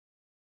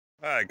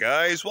Hi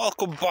guys,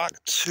 welcome back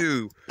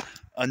to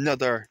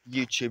another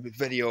YouTube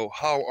video.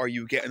 How are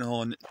you getting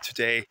on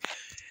today?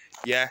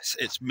 Yes,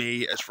 it's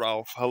me, it's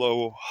Ralph.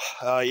 Hello.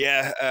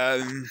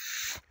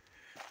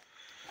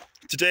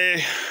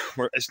 Today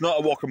it's not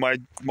a walk with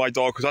my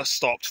dog because that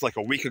stopped like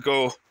a week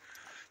ago.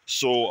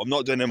 So I'm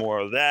not doing any more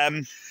of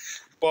them.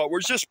 But we're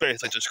just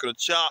basically just gonna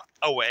chat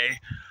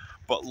away.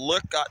 But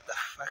look at the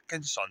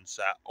fucking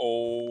sunset.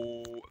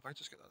 Oh, if I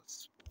just get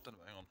that, don't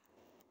know, hang on.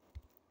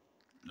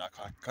 Nah,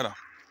 kinda.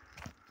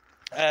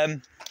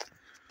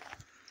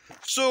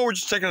 So we're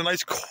just taking a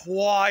nice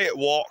quiet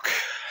walk.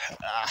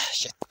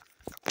 Shit.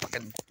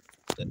 Fucking.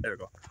 There we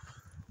go.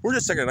 We're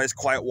just taking a nice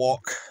quiet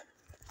walk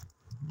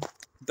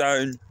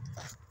down,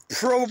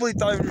 probably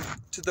down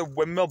to the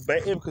Windmill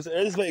Bay because it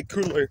is like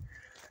cooler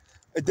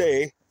a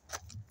day.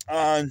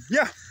 And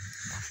yeah.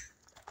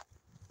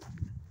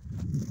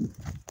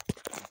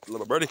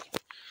 Little birdie.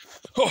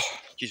 Oh,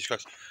 Jesus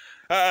Christ.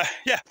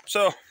 Yeah,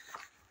 so.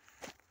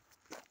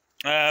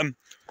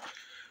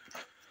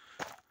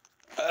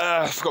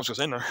 I forgot what I was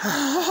saying there.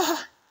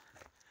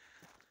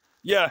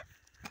 Yeah.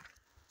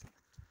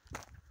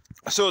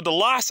 So the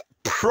last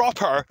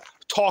proper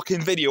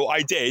talking video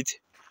I did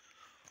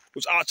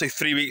was actually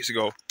 3 weeks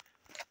ago.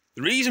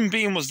 The reason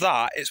being was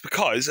that it's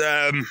because,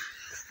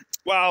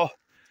 well,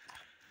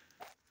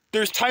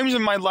 there's times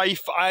in my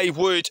life I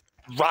would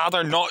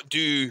rather not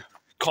do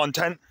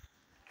content,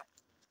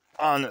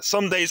 and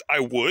some days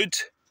I would,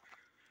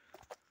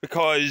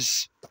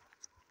 because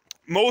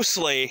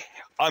mostly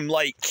I'm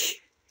like,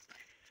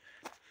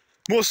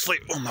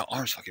 oh my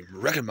arm's fucking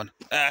wrecking, man.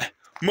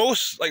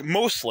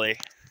 Mostly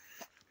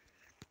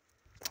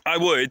I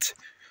would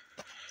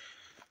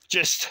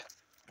just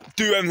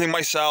do everything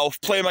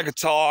myself, play my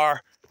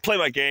guitar, play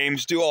my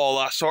games, do all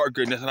that sort of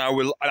goodness, and I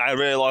really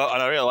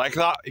like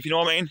that, if you know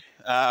what I mean.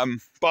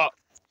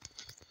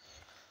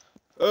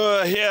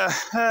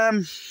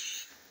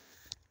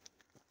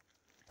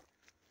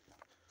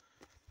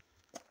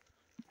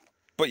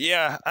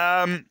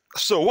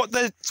 So what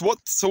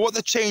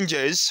the change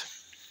is,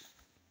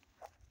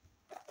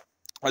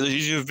 as a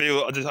YouTube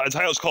video, the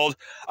title's called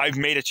 "I've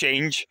Made a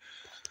Change."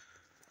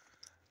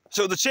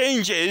 So the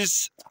change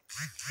is,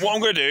 what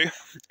I'm gonna do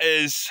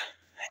is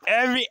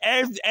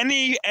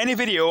any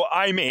video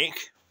I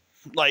make,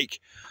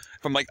 like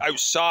from like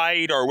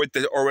outside or with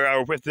the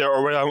I'm with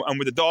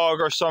the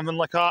dog or something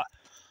like that,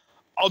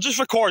 I'll just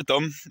record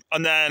them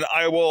and then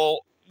I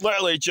will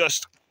literally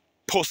just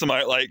post them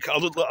out. Like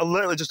I'll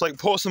literally just like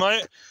post them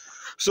out.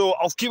 So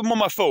I'll keep them on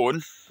my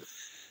phone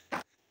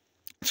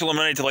until I'm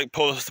ready to like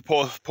post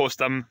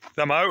them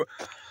out,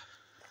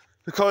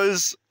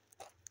 because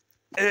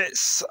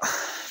it's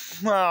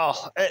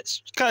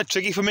kind of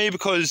tricky for me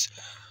because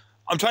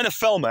I'm trying to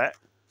film it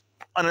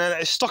and then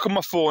it's stuck on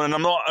my phone and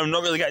I'm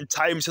not really getting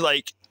time to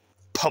like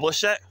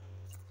publish it.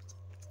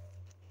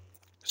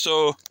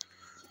 So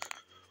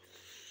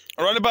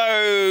around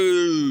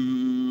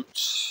about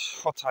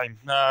what time?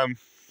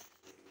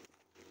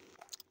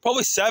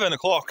 Probably 7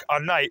 o'clock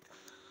at night.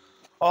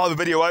 I'll have a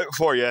video out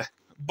for you,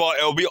 but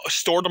it'll be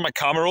stored on my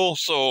camera roll.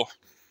 So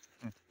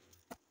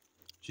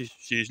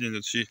she's in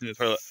the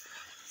toilet.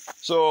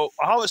 So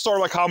I have it stored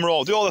on my camera roll.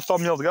 I'll do all the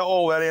thumbnails, get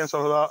all ready and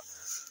stuff like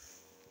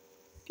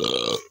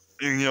that.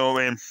 You know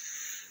what I mean?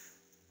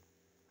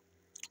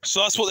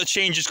 So that's what the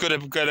change is gonna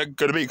be,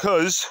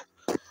 because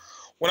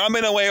when I've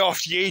been away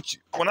off YouTube,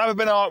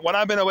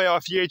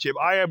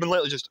 I have been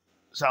literally just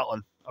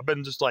settling. I've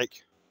been just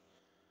like,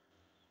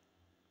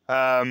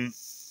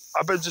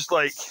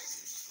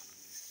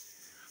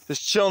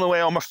 just chilling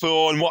away on my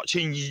phone,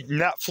 watching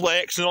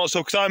Netflix and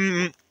also because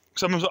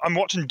I'm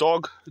watching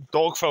dog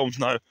films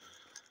now.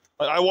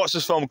 Like I watched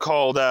this film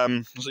called I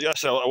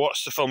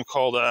watched the film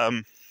called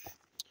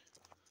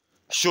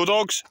Show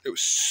Dogs. It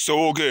was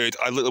so good.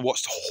 I literally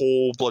watched the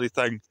whole bloody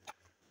thing.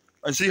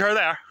 And see her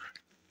there?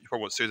 You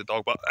probably won't see the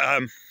dog, but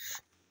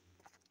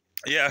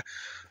yeah,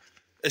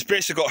 it's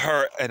basically got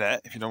her in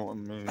it, if you know what I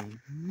mean.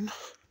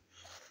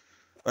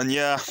 And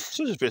yeah,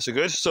 so it's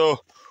basically good.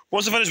 So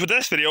once I finish with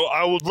this video,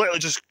 I will literally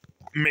just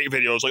make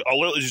videos. Like I'll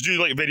literally just do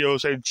like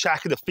videos, say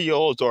checking the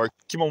fields or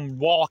keep on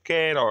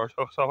walking or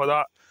stuff like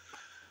that.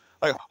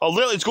 Like I'll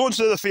literally just go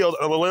into the field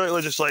and I'll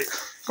literally just like,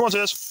 come on to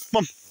this,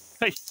 mum,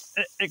 hey,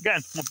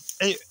 again, mum,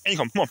 hey,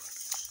 come on.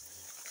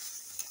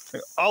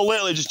 I'll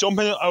literally just jump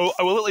in. I will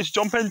literally just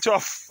jump into a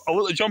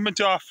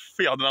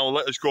field and I will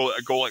literally just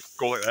go like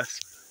this.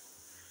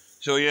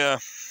 So yeah.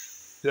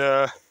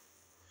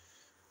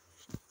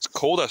 It's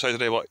cold outside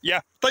today, but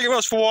yeah. Thank you very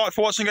much for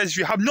watching, guys. If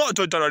you have not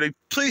done already,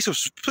 please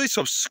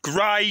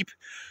subscribe.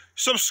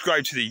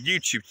 Subscribe to the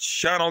YouTube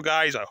channel,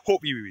 guys. I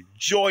hope you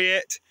enjoy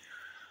it.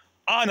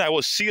 And I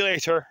will see you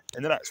later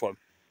in the next one.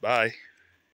 Bye.